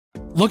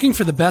Looking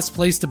for the best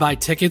place to buy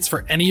tickets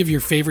for any of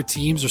your favorite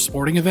teams or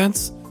sporting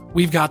events?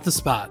 We've got the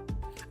spot.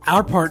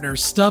 Our partner,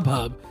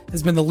 StubHub,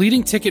 has been the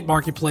leading ticket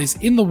marketplace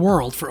in the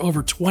world for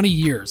over 20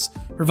 years,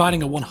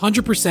 providing a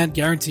 100%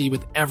 guarantee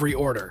with every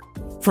order.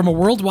 From a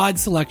worldwide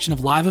selection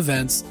of live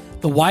events,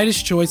 the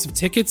widest choice of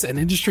tickets and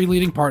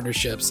industry-leading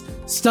partnerships,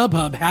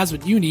 StubHub has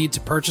what you need to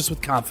purchase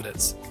with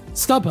confidence.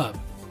 StubHub,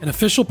 an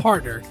official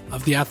partner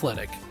of The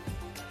Athletic.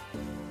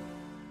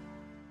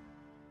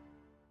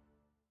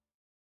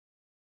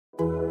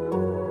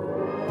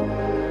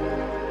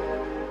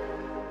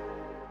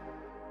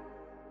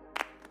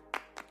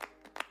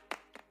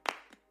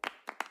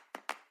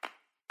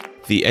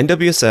 The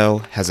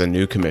NWSL has a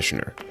new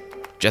commissioner.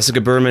 Jessica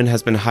Berman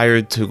has been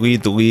hired to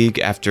lead the league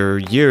after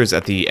years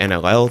at the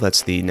NLL,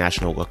 that's the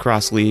National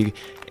Lacrosse League,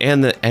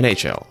 and the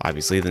NHL,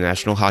 obviously the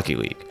National Hockey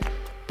League.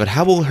 But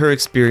how will her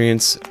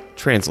experience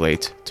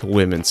translate to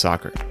women's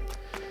soccer?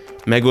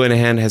 Meg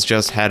Linehan has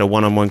just had a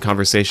one-on-one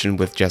conversation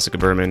with Jessica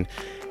Berman,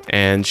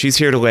 and she's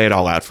here to lay it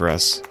all out for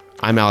us.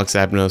 I'm Alex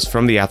Abnos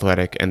from The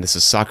Athletic, and this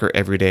is Soccer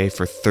Every Day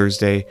for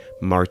Thursday,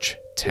 March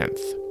 10th.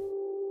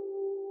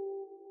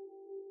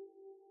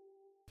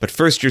 But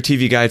first, your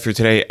TV guide for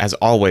today, as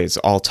always,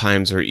 all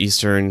times are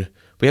Eastern.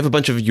 We have a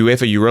bunch of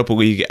UEFA Europa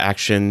League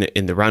action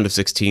in the round of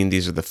 16.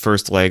 These are the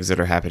first legs that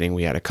are happening.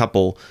 We had a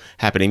couple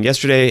happening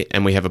yesterday,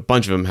 and we have a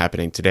bunch of them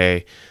happening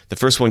today. The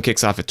first one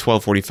kicks off at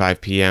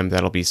 12:45 p.m.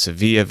 That'll be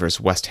Sevilla versus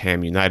West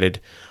Ham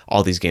United.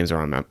 All these games are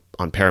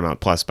on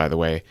Paramount Plus, by the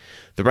way.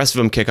 The rest of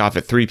them kick off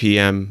at 3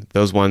 p.m.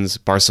 Those ones,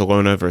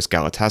 Barcelona versus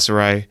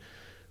Galatasaray,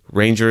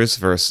 Rangers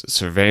versus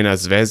Crvena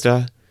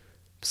Zvezda,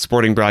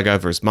 Sporting Braga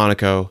versus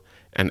Monaco,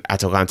 and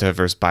Atalanta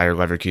versus Bayer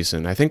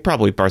Leverkusen. I think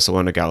probably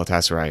Barcelona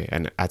Galatasaray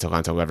and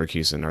Atalanta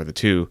Leverkusen are the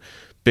two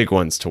big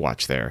ones to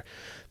watch there.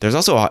 There's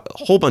also a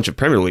whole bunch of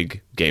Premier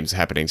League games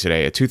happening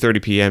today. At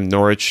 2:30 p.m.,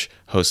 Norwich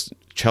hosts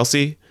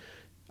Chelsea.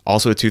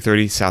 Also at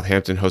 2:30,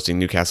 Southampton hosting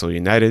Newcastle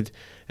United.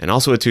 And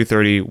also at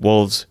 2:30,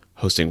 Wolves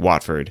hosting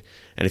Watford.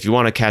 And if you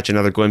want to catch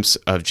another glimpse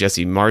of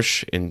Jesse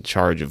Marsh in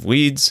charge of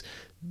Leeds,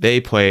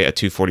 they play at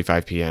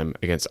 2:45 p.m.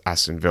 against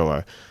Aston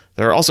Villa.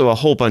 There are also a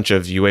whole bunch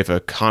of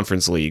UEFA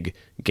Conference League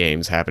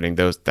games happening.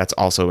 That's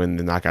also in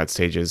the knockout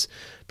stages,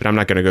 but I'm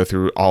not going to go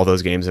through all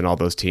those games and all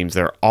those teams.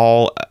 They're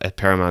all at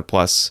Paramount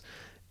Plus,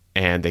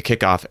 and they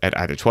kick off at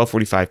either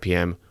 12:45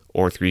 p.m.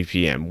 or 3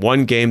 p.m.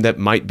 One game that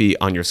might be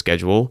on your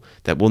schedule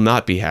that will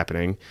not be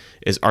happening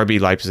is RB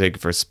Leipzig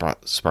versus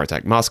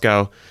Spartak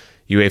Moscow.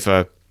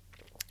 UEFA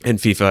and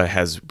FIFA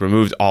has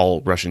removed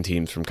all Russian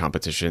teams from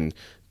competition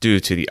due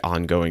to the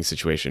ongoing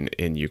situation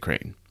in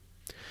Ukraine.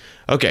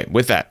 Okay,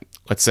 with that,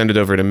 let's send it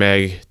over to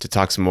Meg to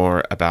talk some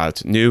more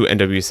about new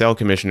NWSL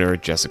Commissioner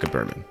Jessica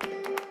Berman.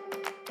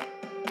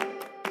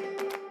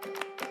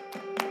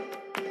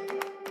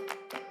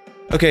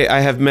 Okay,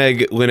 I have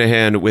Meg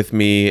Linehan with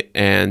me,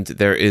 and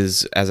there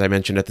is, as I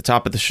mentioned at the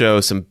top of the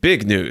show, some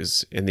big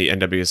news in the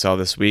NWSL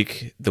this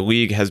week. The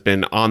league has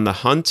been on the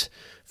hunt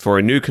for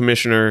a new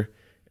commissioner,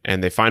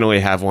 and they finally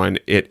have one.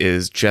 It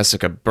is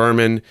Jessica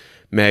Berman.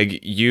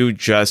 Meg, you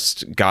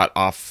just got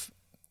off,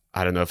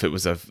 I don't know if it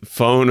was a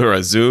phone or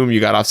a Zoom. You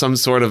got off some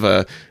sort of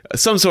a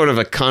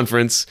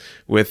conference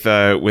with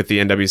the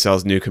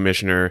NWSL's new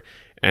commissioner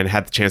and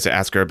had the chance to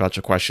ask her a bunch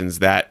of questions.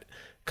 That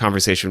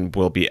conversation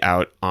will be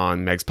out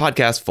on Meg's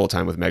podcast, Full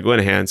Time with Meg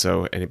Linehan.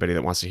 So anybody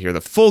that wants to hear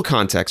the full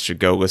context should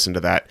go listen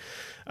to that.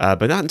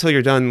 But not until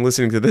you're done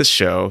listening to this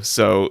show.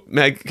 So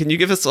Meg, can you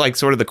give us like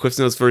sort of the Cliff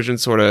Notes version,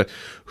 sort of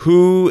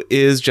who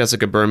is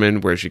Jessica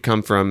Berman, where did she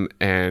come from,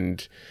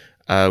 and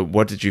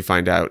what did you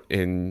find out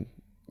in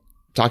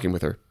talking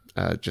with her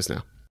just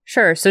now?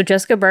 Sure. So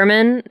Jessica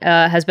Berman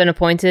has been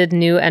appointed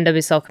new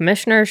NWSL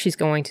commissioner. She's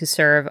going to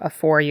serve a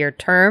 4-year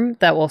term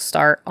that will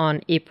start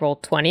on April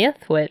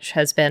 20th, which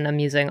has been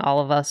amusing all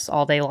of us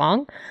all day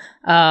long.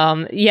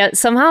 Yet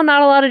somehow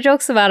not a lot of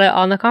jokes about it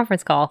on the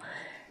conference call.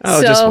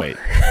 Oh, just wait.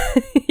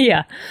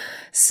 Yeah.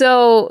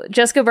 So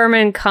Jessica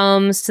Berman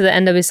comes to the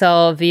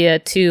NWSL via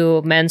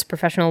 2 men's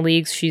professional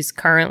leagues. She's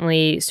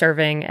currently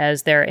serving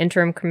as their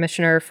interim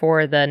commissioner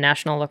for the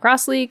National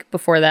Lacrosse League.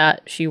 Before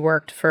that, she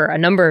worked for a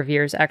number of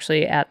years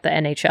actually at the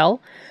NHL,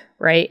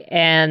 right?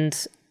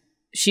 And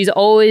she's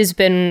always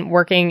been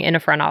working in a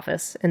front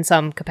office in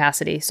some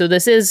capacity. So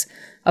this is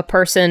a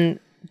person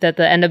that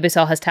the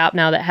NWSL has tapped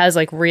now that has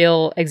like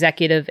real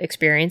executive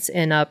experience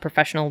in a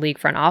professional league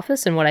front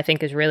office. And what I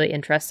think is really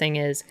interesting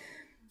is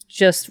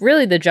just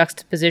really the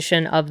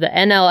juxtaposition of the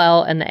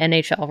NLL and the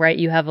NHL, right?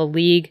 You have a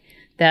league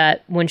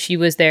that when she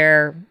was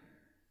there,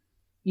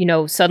 you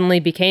know, suddenly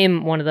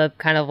became one of the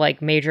kind of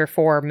like major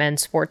 4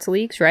 men's sports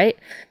leagues, right?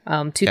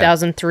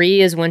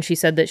 2003 is when she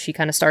said that she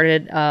kind of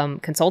started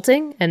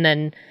consulting and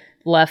then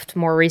left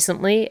more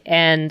recently.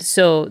 And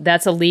so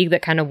that's a league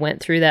that kind of went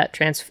through that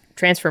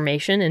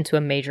transformation into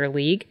a major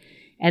league.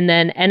 And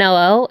then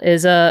NLL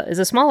is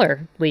a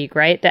smaller league,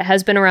 right? That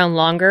has been around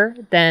longer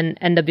than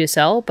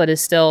NWSL, but is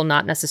still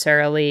not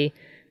necessarily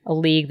a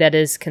league that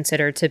is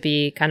considered to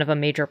be kind of a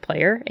major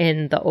player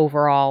in the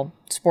overall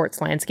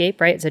sports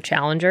landscape, right? It's a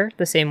challenger,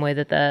 the same way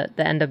that the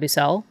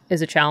NWSL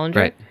is a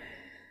challenger. Right.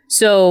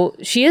 So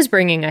she is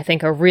bringing, I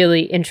think, a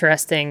really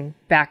interesting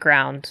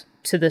background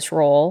to this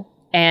role.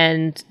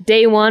 And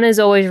day one is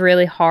always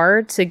really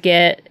hard to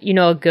get,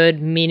 a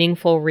good,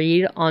 meaningful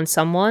read on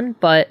someone.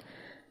 But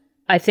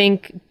I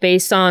think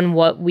based on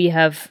what we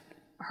have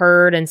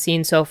heard and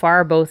seen so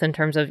far, both in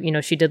terms of,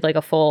 she did like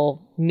a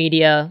full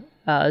media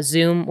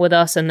Zoom with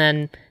us, and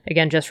then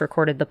again, just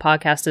recorded the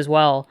podcast as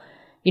well.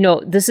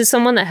 This is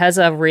someone that has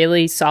a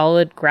really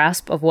solid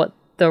grasp of what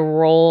the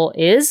role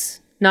is,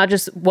 not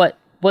just what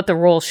the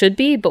role should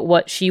be, but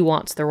what she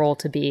wants the role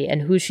to be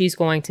and who she's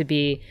going to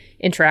be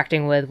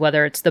interacting with,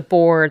 whether it's the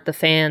board, the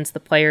fans, the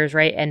players,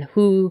 right? And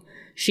who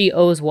she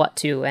owes what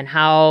to, and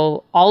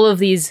how all of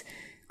these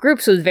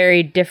groups with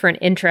very different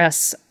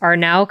interests are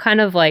now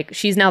kind of like,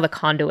 she's now the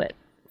conduit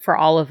for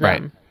all of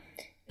them. Right.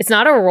 It's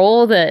not a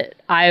role that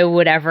I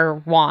would ever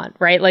want,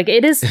 right? Like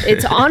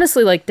it's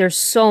honestly like there's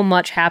so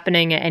much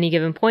happening at any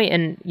given point.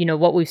 And,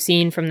 what we've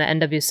seen from the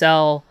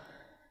NWSL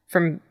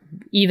from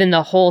even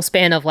the whole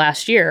span of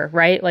last year,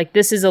 right? Like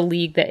this is a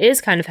league that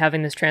is kind of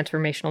having this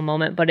transformational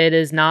moment, but it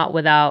is not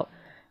without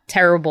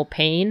terrible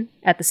pain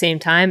at the same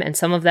time. And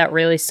some of that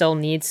really still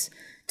needs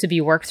to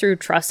be worked through.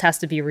 Trust has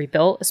to be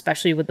rebuilt,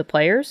 especially with the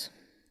players.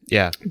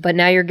 Yeah. But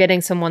now you're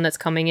getting someone that's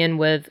coming in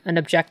with an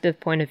objective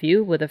point of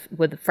view,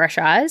 with fresh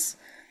eyes.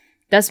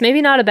 That's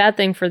maybe not a bad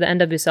thing for the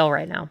NWSL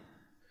right now.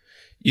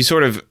 You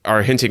sort of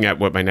are hinting at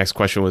what my next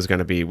question was going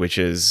to be, which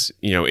is,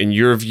 in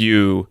your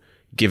view,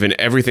 given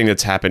everything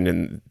that's happened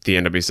in the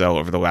NWSL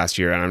over the last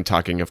year, and I'm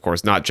talking, of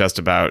course, not just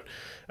about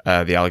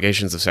the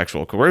allegations of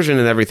sexual coercion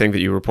and everything that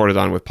you reported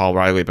on with Paul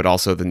Riley, but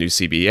also the new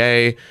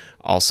CBA,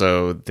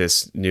 also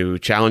this new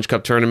Challenge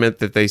Cup tournament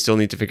that they still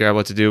need to figure out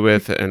what to do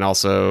with, and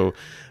also,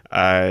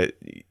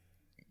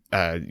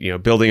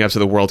 building up to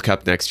the World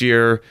Cup next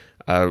year,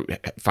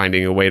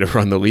 finding a way to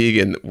run the league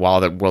and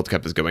while the World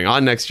Cup is going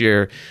on next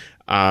year.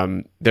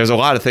 There's a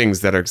lot of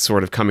things that are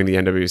sort of coming the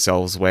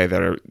NWSL's way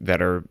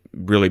that are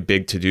really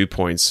big to-do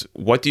points.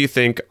 What do you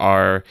think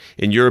are,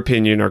 in your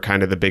opinion, are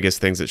kind of the biggest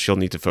things that she'll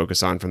need to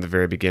focus on from the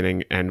very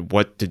beginning? And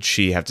what did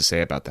she have to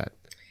say about that?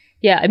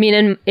 Yeah, I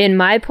mean, in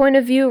my point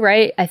of view,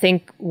 right, I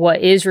think what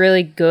is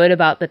really good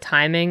about the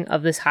timing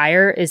of this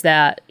hire is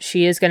that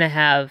she is going to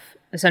have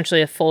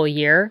essentially a full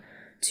year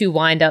to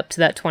wind up to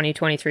that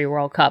 2023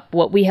 World Cup.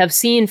 What we have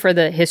seen for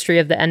the history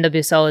of the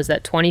NWSL is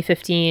that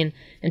 2015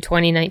 and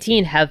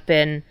 2019 have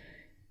been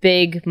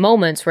big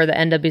moments where the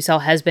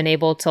NWSL has been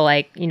able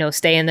to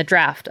stay in the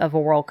draft of a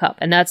World Cup.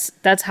 And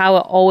that's how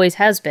it always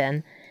has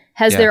been.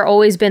 Has there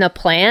always been a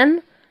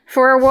plan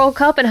for a World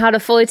Cup and how to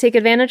fully take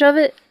advantage of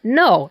it?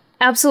 No,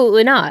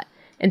 absolutely not.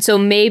 And so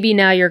maybe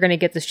now you're going to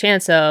get this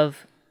chance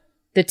of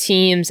the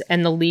teams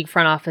and the league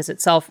front office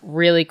itself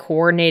really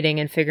coordinating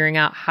and figuring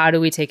out how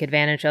do we take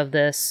advantage of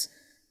this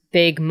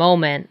big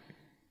moment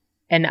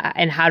and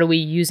how do we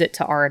use it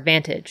to our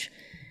advantage.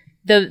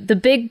 The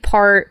big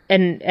part,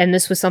 and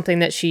this was something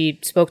that she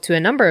spoke to a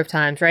number of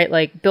times, right?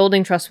 Like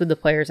building trust with the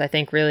players, I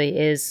think really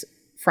is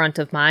front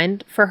of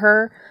mind for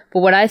her.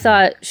 But what I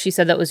thought she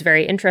said that was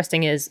very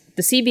interesting is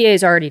the CBA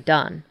is already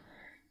done.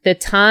 The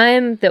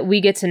time that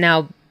we get to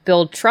now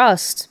build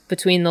trust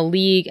between the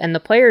league and the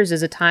players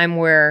is a time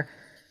where,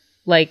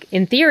 like,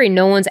 in theory,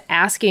 no one's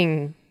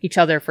asking each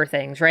other for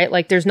things, right?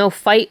 Like, there's no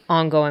fight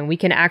ongoing. We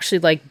can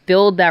actually,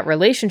 build that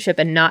relationship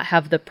and not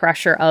have the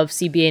pressure of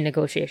CBA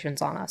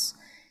negotiations on us.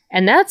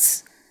 And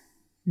that's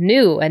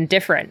new and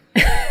different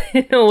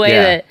in a way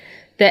that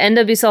the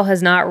NWSL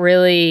has not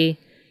really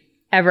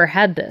ever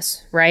had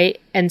this, right?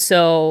 And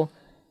so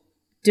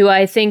do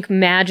I think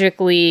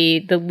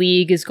magically the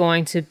league is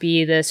going to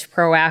be this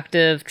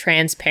proactive,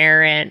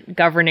 transparent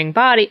governing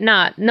body?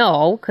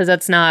 No, because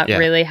that's not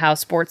really how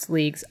sports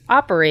leagues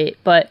operate.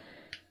 But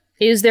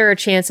is there a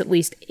chance, at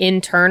least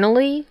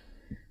internally,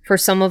 for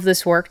some of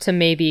this work to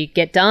maybe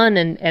get done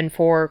and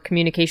for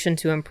communication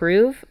to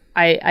improve?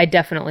 I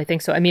definitely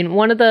think so. I mean,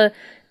 one of the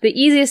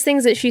easiest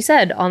things that she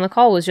said on the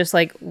call was just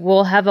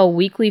we'll have a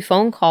weekly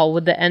phone call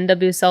with the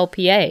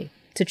NWSLPA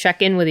to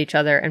check in with each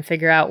other and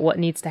figure out what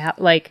needs to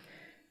happen.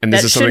 And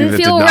this is something that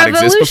did not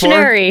exist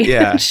before?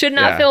 Yeah. Should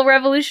not feel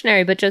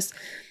revolutionary, but just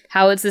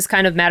how it's this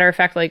kind of matter of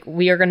fact,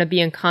 we are going to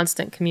be in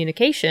constant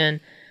communication,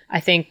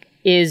 I think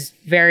is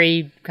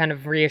very kind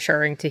of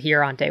reassuring to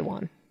hear on day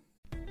one.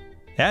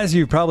 As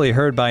you've probably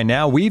heard by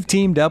now, we've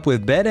teamed up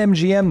with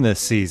BetMGM this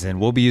season.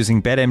 We'll be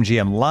using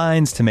BetMGM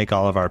lines to make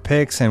all of our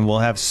picks, and we'll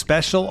have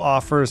special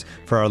offers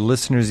for our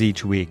listeners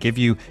each week. If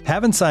you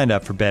haven't signed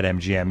up for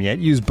BetMGM yet,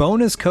 use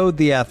bonus code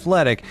The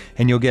Athletic,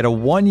 and you'll get a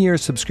 1-year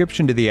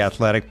subscription to The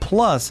Athletic,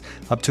 plus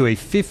up to a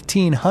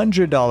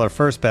 $1,500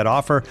 first bet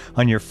offer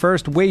on your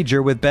first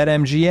wager with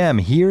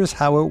BetMGM. Here's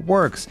how it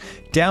works.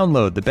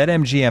 Download the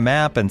BetMGM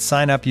app and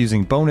sign up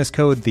using bonus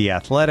code The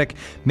Athletic.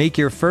 Make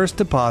your first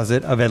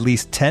deposit of at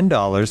least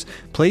 $10,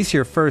 place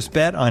your first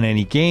bet on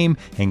any game,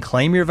 and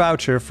claim your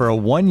voucher for a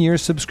 1-year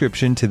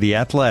subscription to The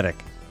Athletic.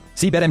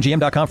 See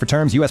BetMGM.com for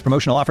terms. U.S.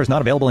 promotional offers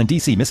not available in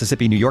D.C.,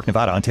 Mississippi, New York,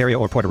 Nevada, Ontario,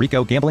 or Puerto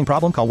Rico. Gambling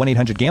problem? Call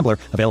 1-800-GAMBLER.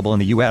 Available in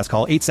the U.S.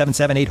 Call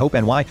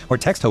 877-8-HOPE-NY or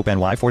text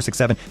HOPE-NY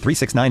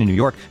 467-369 in New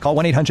York. Call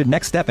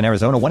 1-800-NEXT-STEP in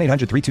Arizona.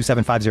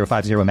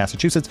 1-800-327-5050 in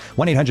Massachusetts.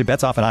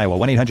 1-800-BETS-OFF in Iowa.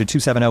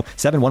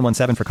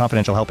 1-800-270-7117 for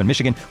confidential help in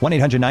Michigan.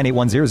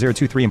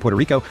 1-800-981-0023 in Puerto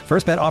Rico.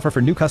 First bet offer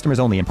for new customers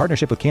only in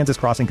partnership with Kansas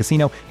Crossing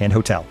Casino and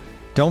Hotel.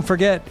 Don't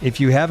forget, if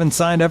you haven't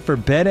signed up for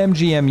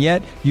BetMGM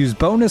yet, use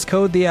bonus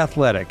code The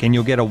Athletic, and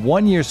you'll get a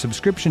 1-year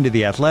subscription to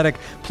The Athletic,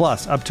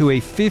 plus up to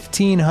a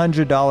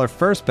 $1,500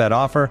 first bet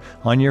offer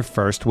on your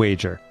first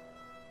wager.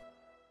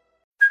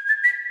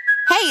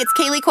 Hey, it's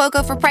Kaylee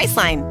Cuoco for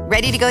Priceline.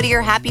 Ready to go to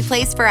your happy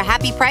place for a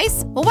happy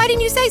price? Well, why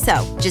didn't you say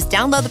so? Just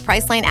download the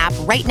Priceline app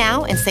right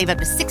now and save up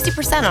to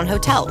 60% on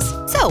hotels.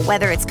 So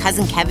whether it's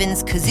Cousin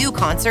Kevin's Kazoo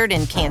Concert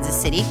in Kansas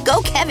City,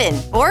 go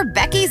Kevin, or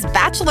Becky's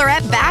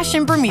Bachelorette Bash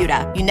in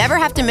Bermuda, you never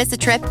have to miss a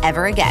trip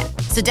ever again.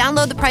 So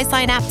download the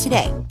Priceline app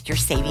today. Your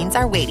savings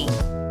are waiting.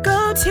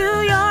 Go to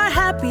your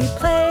happy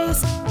place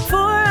for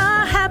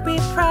a happy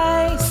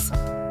price.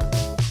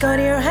 Go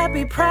to your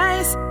happy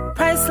price,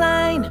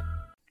 Priceline.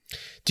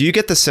 Do you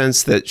get the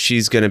sense that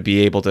she's going to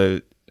be able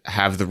to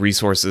have the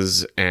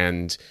resources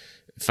and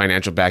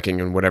financial backing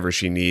and whatever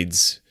she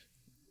needs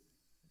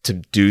to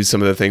do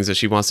some of the things that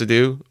she wants to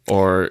do?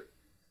 Or,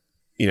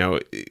 you know,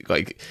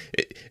 like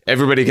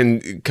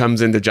everybody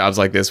comes into jobs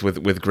like this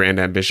with grand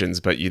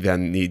ambitions, but you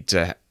then need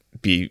to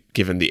be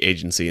given the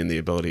agency and the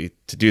ability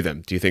to do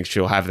them. Do you think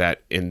she'll have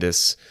that in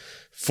this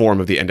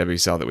form of the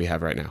NWSL that we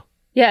have right now?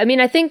 Yeah, I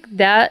mean, I think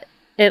that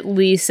at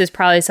least is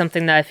probably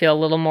something that I feel a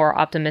little more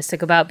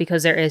optimistic about,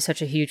 because there is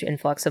such a huge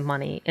influx of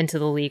money into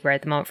the league right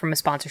at the moment from a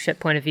sponsorship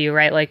point of view,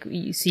 right? Like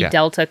you see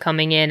Delta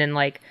coming in, and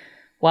like,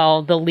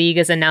 while the league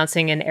is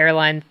announcing an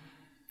airline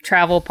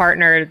travel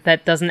partner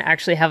that doesn't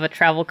actually have a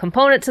travel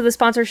component to the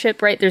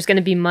sponsorship, right? There's going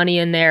to be money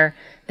in there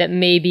that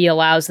maybe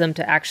allows them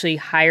to actually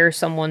hire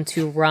someone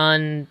to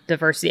run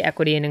diversity,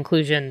 equity, and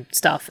inclusion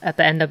stuff at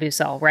the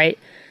NWSL, right?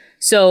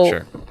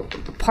 So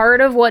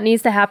part of what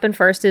needs to happen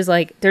first is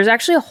like, there's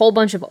actually a whole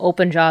bunch of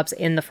open jobs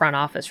in the front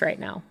office right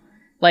now.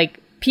 Like,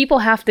 people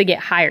have to get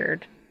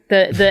hired.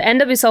 The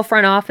NWSL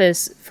front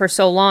office for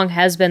so long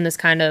has been this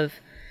kind of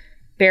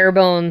bare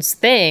bones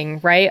thing,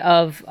 right?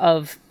 Of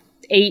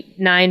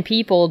 8-9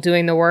 people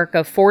doing the work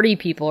of 40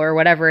 people or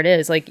whatever it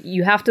is. Like,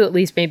 you have to at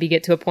least maybe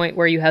get to a point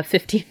where you have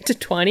 15 to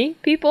 20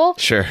 people.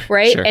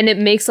 Right? And it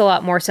makes a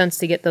lot more sense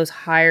to get those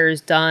hires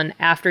done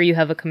after you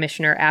have a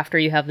commissioner, after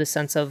you have the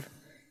sense of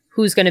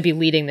who's going to be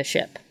leading the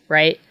ship,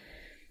 right?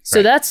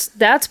 So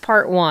that's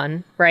part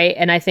one, right?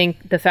 And I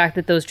think the fact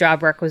that those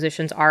job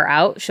requisitions are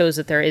out shows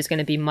that there is going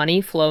to be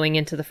money flowing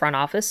into the front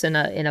office in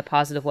a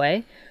positive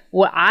way.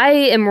 What I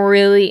am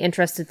really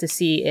interested to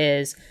see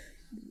is,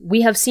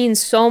 we have seen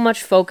so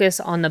much focus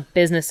on the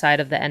business side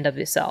of the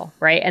NWSL,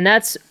 right? And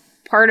that's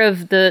part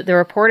of the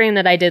reporting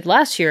that I did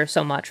last year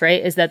so much,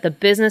 right? Is that the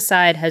business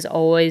side has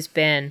always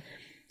been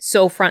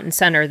so front and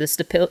center, the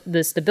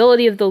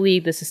stability of the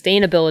league, the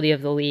sustainability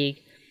of the league.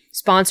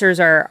 Sponsors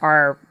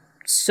are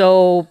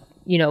so,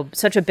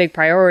 such a big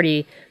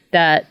priority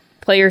that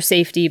player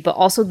safety, but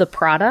also the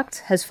product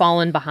has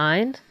fallen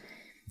behind.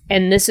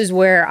 And this is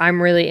where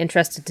I'm really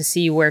interested to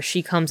see where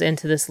she comes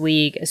into this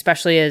league,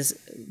 especially as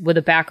with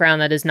a background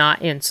that is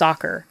not in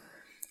soccer,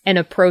 and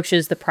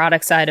approaches the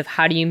product side of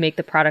how do you make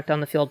the product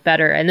on the field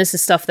better. And this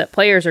is stuff that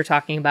players are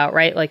talking about,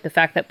 right? Like the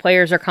fact that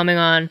players are coming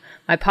on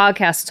my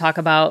podcast to talk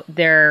about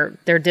their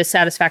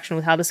dissatisfaction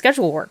with how the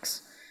schedule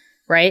works.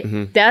 Right?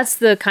 Mm-hmm. That's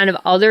the kind of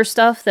other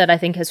stuff that I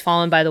think has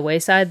fallen by the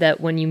wayside,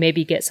 that when you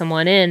maybe get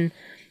someone in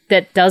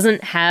that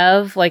doesn't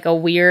have like a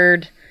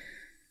weird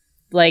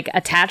like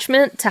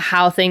attachment to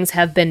how things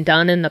have been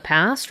done in the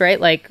past,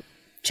 right? Like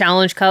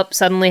Challenge Cup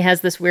suddenly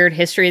has this weird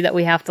history that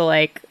we have to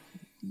like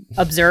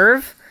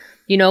observe.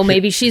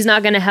 Maybe she's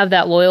not going to have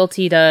that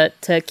loyalty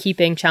to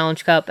keeping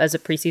Challenge Cup as a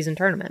preseason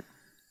tournament.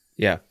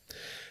 Yeah.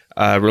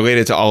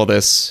 Related to all of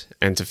this,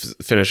 and to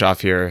finish off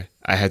here,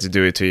 I had to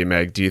do it to you,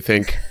 Meg. Do you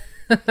think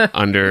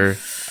under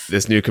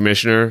this new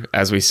commissioner,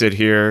 as we sit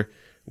here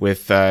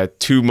with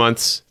 2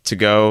 months to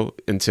go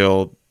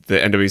until the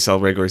NWSL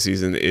regular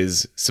season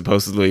is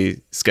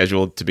supposedly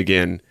scheduled to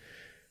begin,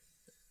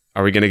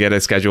 are we going to get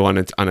a schedule on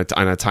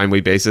a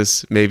timely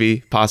basis? Maybe,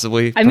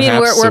 possibly. I mean,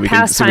 we're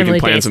past timely basis. So we can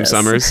plan some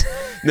summers.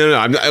 No.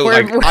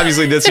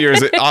 Obviously this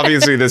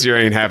year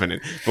ain't happening.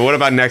 But what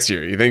about next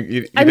year? You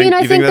think? I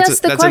think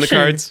that's the question. In the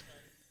cards?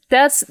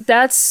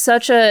 That's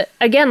such a,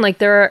 again, like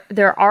there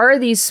are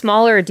these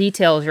smaller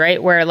details,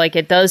 right, where like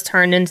it does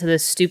turn into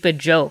this stupid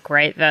joke,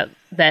 right,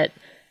 that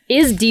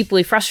is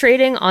deeply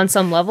frustrating on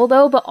some level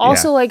though, but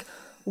also like,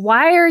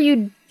 why are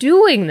you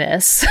doing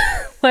this?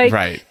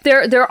 Like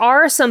there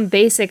are some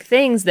basic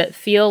things that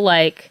feel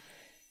like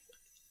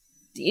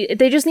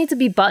they just need to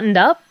be buttoned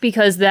up,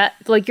 because that,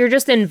 like, you're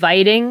just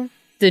inviting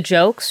the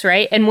jokes,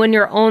 right? And when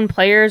your own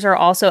players are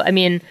also, I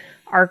mean,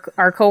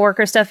 Our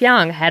coworker Steph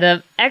Young had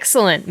an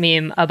excellent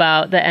meme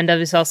about the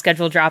NWSL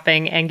schedule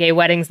dropping and gay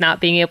weddings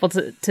not being able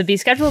to be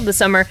scheduled this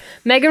summer.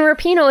 Megan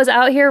Rapinoe is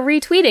out here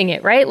retweeting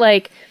it, right?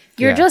 Like,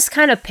 You're just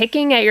kind of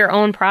picking at your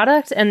own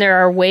product, and there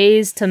are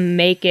ways to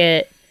make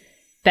it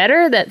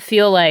better that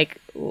feel like,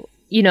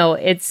 you know,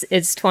 it's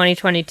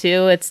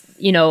 2022. It's,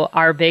 you know,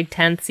 our big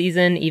 10th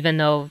season, even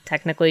though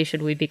technically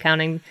should we be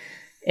counting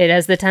it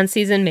as the 10th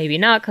season? Maybe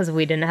not, because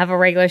we didn't have a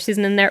regular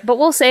season in there, but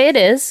we'll say it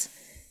is.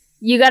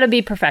 You got to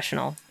be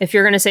professional. If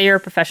you're going to say you're a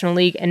professional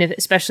league, and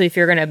especially if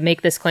you're going to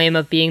make this claim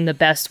of being the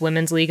best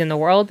women's league in the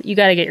world, you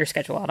got to get your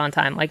schedule out on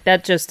time. Like,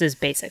 that just is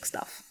basic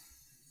stuff.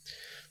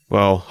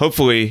 Well,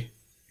 hopefully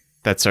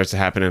that starts to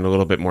happen in a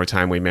little bit more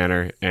timely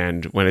manner.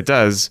 And when it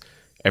does,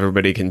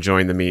 everybody can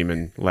join the meme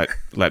and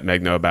let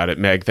Meg know about it.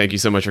 Meg, thank you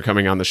so much for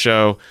coming on the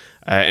show.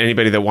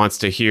 Anybody that wants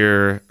to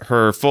hear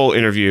her full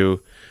interview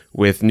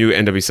with new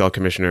NWSL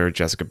Commissioner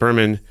Jessica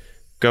Berman,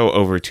 go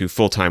over to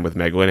Full Time with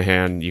Meg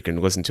Linehan. You can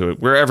listen to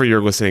it wherever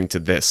you're listening to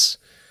this.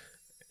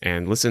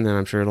 And listen, and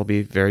I'm sure it'll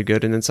be very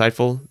good and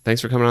insightful. Thanks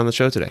for coming on the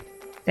show today.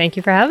 Thank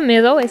you for having me,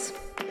 as always.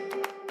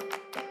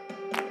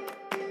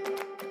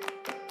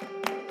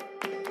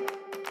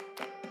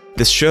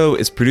 This show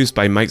is produced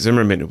by Mike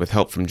Zimmerman with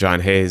help from John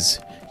Hayes.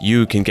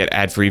 You can get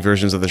ad-free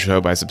versions of the show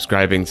by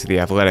subscribing to The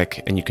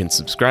Athletic, and you can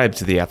subscribe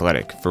to The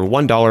Athletic for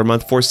 $1 a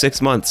month for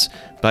 6 months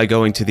by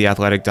going to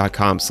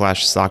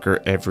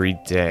theathletic.com/soccer every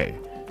day.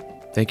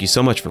 Thank you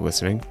so much for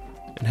listening,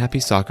 and happy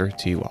soccer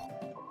to you all.